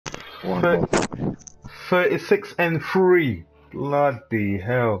Thir- Wonderful. 36 and 3. Bloody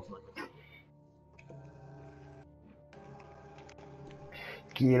hell.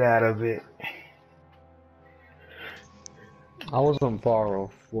 Get out of it. I wasn't far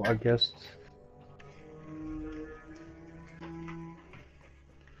off, what I guessed.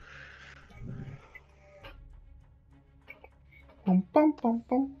 Bum, bum, bum,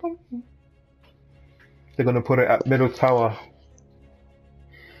 bum, bum. They're gonna put it at middle tower.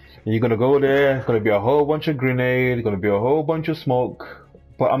 And you're gonna go there, it's gonna be a whole bunch of grenade, gonna be a whole bunch of smoke.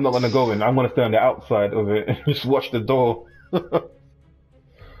 But I'm not gonna go in, I'm gonna stay on the outside of it and just watch the door.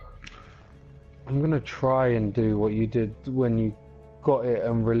 I'm gonna try and do what you did when you got it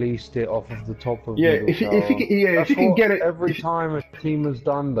and released it off of the top of Yeah, middle if you tower. can, yeah, if That's you can what get it, every time a team has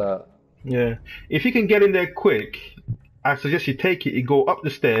done that. yeah, if you can get in there quick, I suggest you take it, you go up the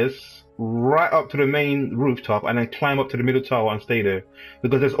stairs, right up to the main rooftop, and then climb up to the middle tower and stay there.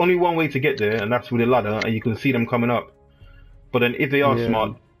 Because there's only one way to get there, and that's with a ladder, and you can see them coming up. But then if they are Yeah.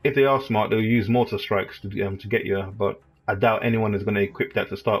 smart, they'll use mortar strikes to get you. But I doubt anyone is going to equip that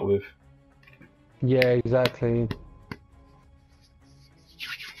to start with. Yeah, exactly.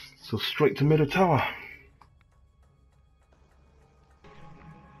 So straight to middle tower.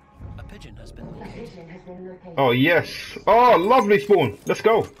 A pigeon has been located. Oh yes. Oh, lovely spawn. Let's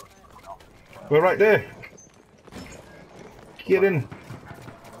go. We're right there. Get in.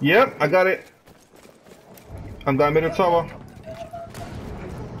 Yep, I got it. I'm down middle tower.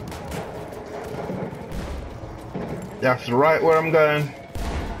 That's right where I'm going.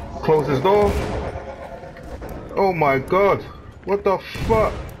 Close this door. Oh my god. What the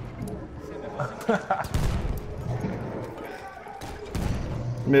fuck?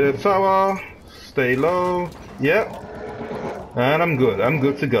 Middle tower. Stay low. Yep. And I'm good. I'm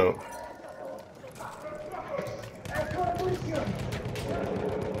good to go.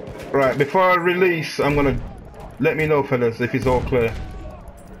 Right, before I release, I'm gonna let me know, fellas, if it's all clear.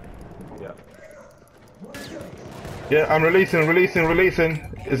 Yeah. Yeah, I'm releasing.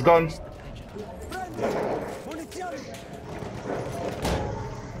 It's gone.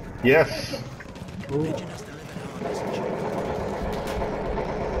 Yes. Pigeon has delivered our message.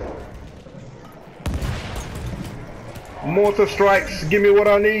 Mortar strikes. Give me what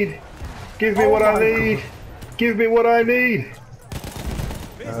I need. Give me what I need. Give me what I need.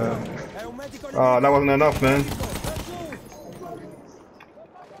 Oh, that wasn't enough, man.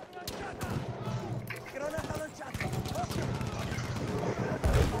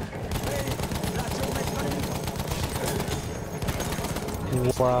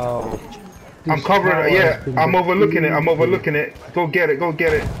 Wow. I'm This covering tower it. Yeah, has been I'm overlooking it. I'm defeated. overlooking it. Go get it. Go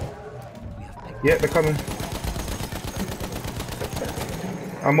get it. Yeah, they're coming.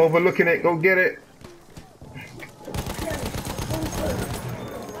 I'm overlooking it. Go get it.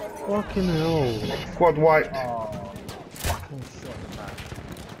 Fucking hell. Squad wiped. Oh, fucking shit, man.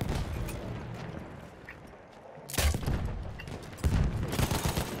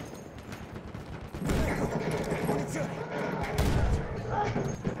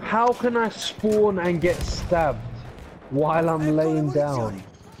 How can I spawn and get stabbed while I'm laying down?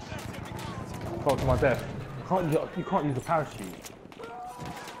 Fall to my death. You can't use the parachute.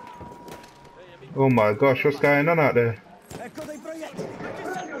 Oh my gosh, what's going on out there? Ecco dei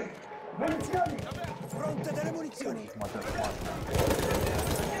proiettili! Munizioni! Fronte delle munizioni! To my death.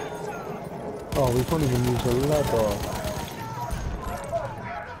 Oh, we can't even use a ladder.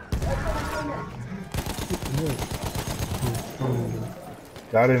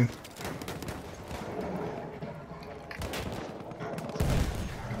 Got him.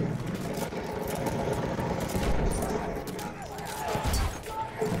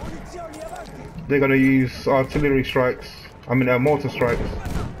 Munizioni avanti! They're gonna use artillery strikes. I mean, mortar strikes.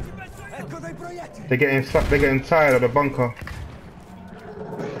 Ecco dei proiettili! They're getting tired of the bunker.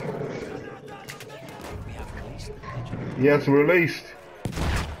 Yes, released.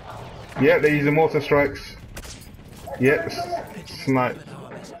 Yeah, they're using mortar strikes. Yeah, snipe. Our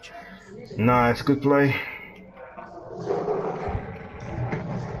message. Nice, good play.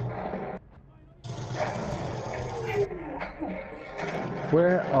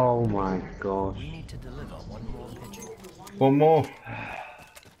 Where? Oh my gosh. We need to deliver one more pigeon. One more. A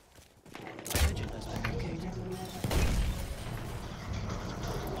pigeon has been located.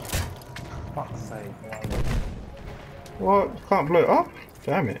 Fuck's sake. What? Can't blow it up?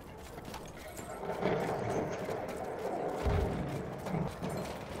 Damn it.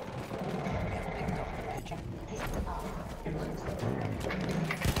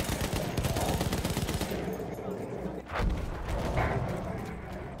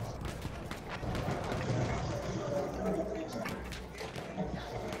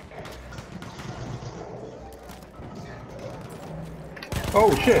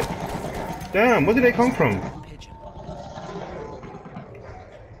 Oh shit! Damn, where did they come from? Pigeon.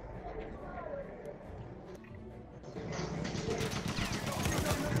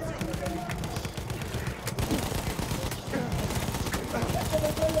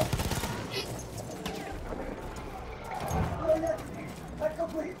 Ecco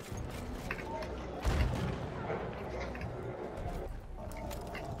qui.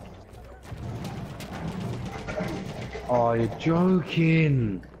 Oh, you're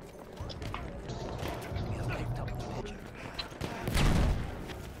joking. We have picked up the pigeon.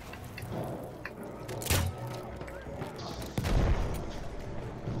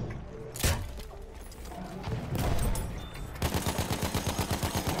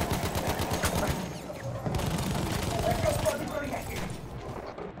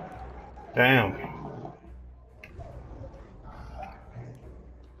 Damn.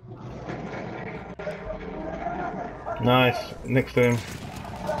 Nice. Next to him.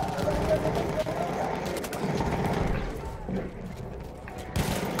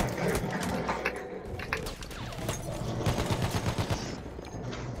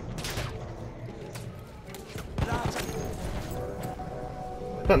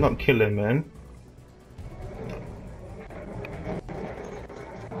 That not kill him, man.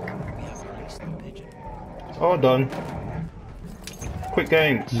 We have released the pigeon. Oh, done. Quick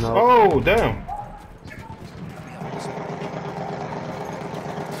games. No. Oh, damn. We have lost the pigeon.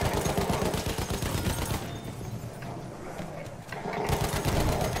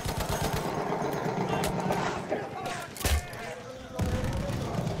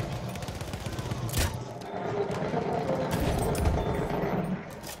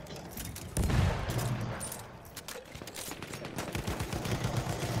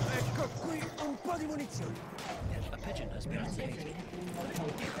 Ecco qui un po' di munizioni. A pigeon has been located.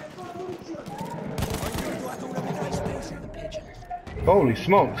 Ho individuato una mitragliatrice. The pigeon. Holy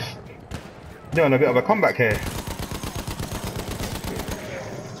smokes. They're on a bit of a comeback here.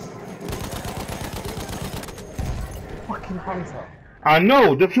 Fucking hunter. I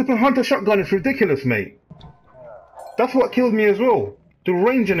know, the flipping Hunter shotgun is ridiculous, mate. That's what killed me as well. The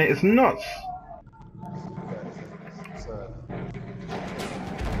range in it is nuts.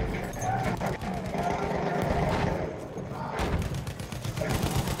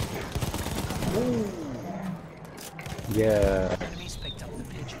 Yeah. Enemies picked up the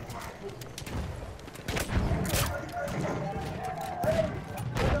pigeon.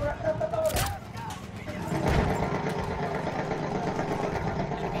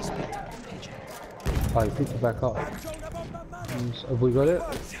 Enemies picked up the pigeon. Oh, you picked it back up. C'ho una bomba a mano. Have we got it?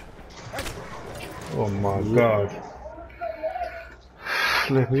 Oh my god.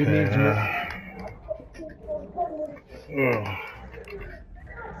 Who needs Ugh.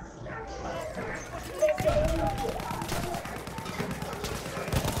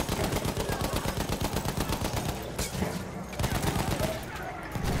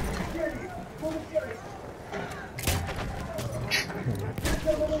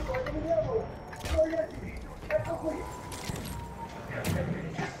 We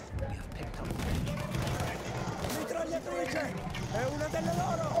have picked up the pigeon. Mitragliatrice! È una delle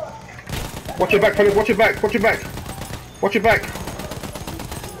loro! Watch your back, Philip, watch your back, watch your back. Watch your back.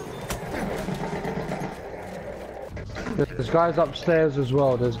 There's guys upstairs as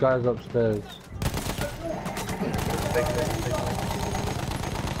well. There's guys upstairs.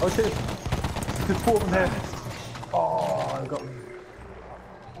 Oh shit! There's four of them there. Oh, I got.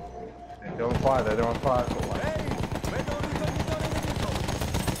 They're on fire there. They're on fire. Ehi! Vedo un ritornitore nemico!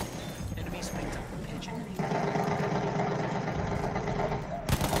 Enemies picked up the pigeon.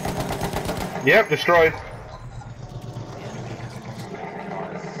 Yep, destroyed.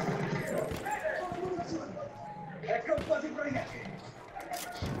 Ecco un po' di proiettili!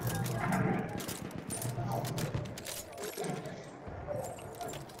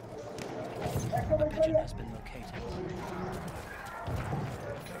 The pigeon has been located.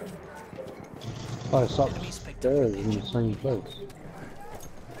 Oh, it's upstairs in the same place.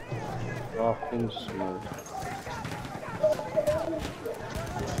 Fucking smoke.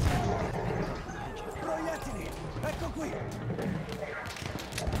 Proiettili! Ecco qui!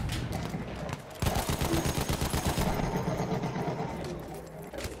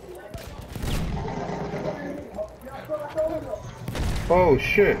 Oh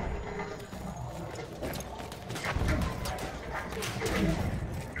shit.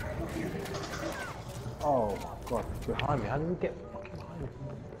 Oh my god, behind me. How did we get fucking behind me?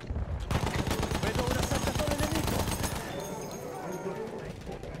 Vedo un assaltatore nemico!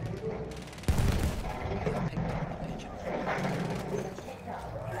 Picked up the pigeon.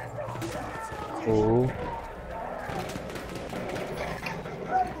 Oh.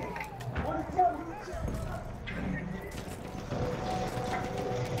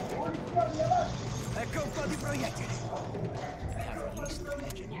 po' di proiettili. We have released the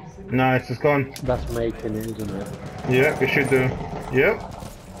pigeon. Nice, it's gone. That's making it, isn't it? Yep, it should do. Yep.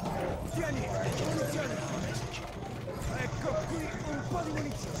 Tieni, munizioni. Ecco qui un po' di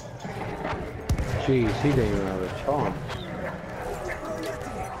munizioni. Jeez, he didn't even have a chance.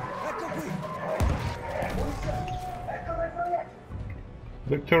 Proiettili. Ecco qui.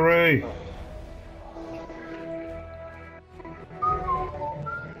 Victory!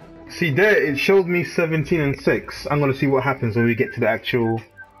 See there, it showed me 17 and 6. I'm gonna see what happens when we get to the actual.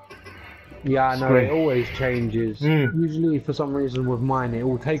 Yeah, I know, Screen. it always changes. Mm. Usually, for some reason with mine, it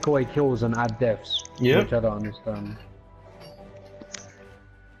will take away kills and add deaths. Yep. Which I don't understand.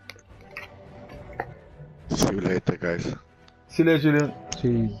 See you later, guys. See you later, Julian.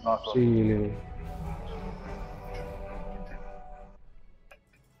 See you.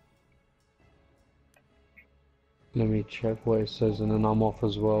 Let me check what it says and then I'm off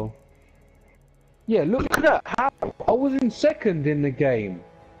as well. Yeah, look at that. How I was in second in the game.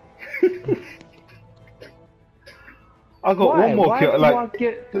 I got Why? one more Why kill. do Like, I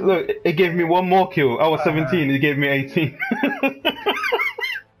get... look, it gave me one more kill. I was 17. It gave me 18.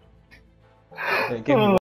 Yeah, give me